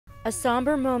A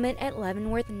somber moment at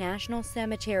Leavenworth National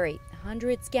Cemetery,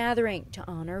 hundreds gathering to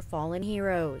honor fallen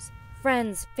heroes.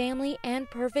 Friends, family, and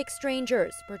perfect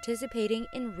strangers participating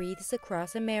in wreaths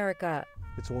across America.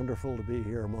 It's wonderful to be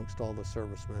here amongst all the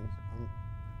servicemen.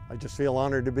 I just feel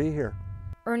honored to be here.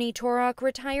 Ernie Torok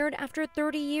retired after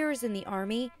 30 years in the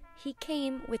Army. He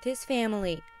came with his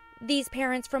family. These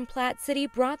parents from Platte City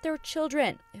brought their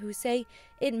children, who say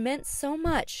it meant so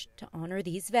much to honor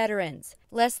these veterans.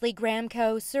 Leslie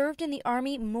Gramco served in the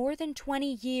Army more than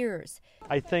 20 years.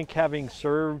 I think having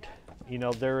served,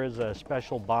 there is a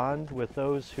special bond with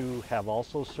those who have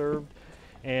also served.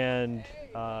 And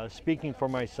speaking for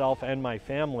myself and my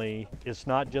family, it's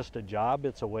not just a job,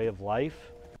 it's a way of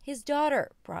life. His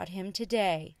daughter brought him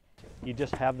today. You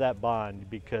just have that bond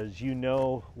because you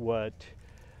know what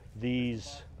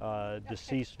these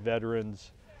deceased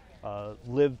veterans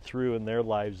lived through in their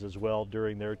lives as well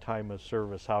during their time of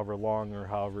service, however long or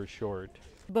however short.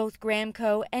 Both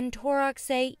Gramco and Torok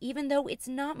say even though it's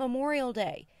not Memorial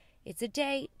Day, it's a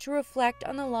day to reflect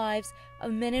on the lives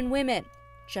of men and women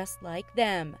just like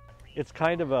them. It's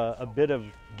kind of a bit of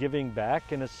giving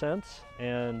back in a sense,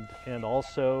 and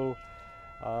also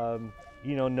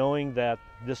knowing that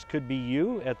this could be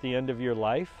you at the end of your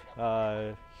life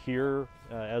here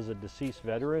as a deceased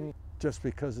veteran. Just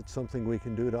because it's something we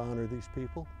can do to honor these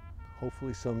people,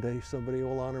 hopefully someday somebody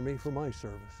will honor me for my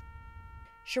service.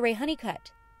 Sheree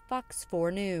Honeycutt, Fox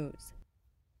 4 News.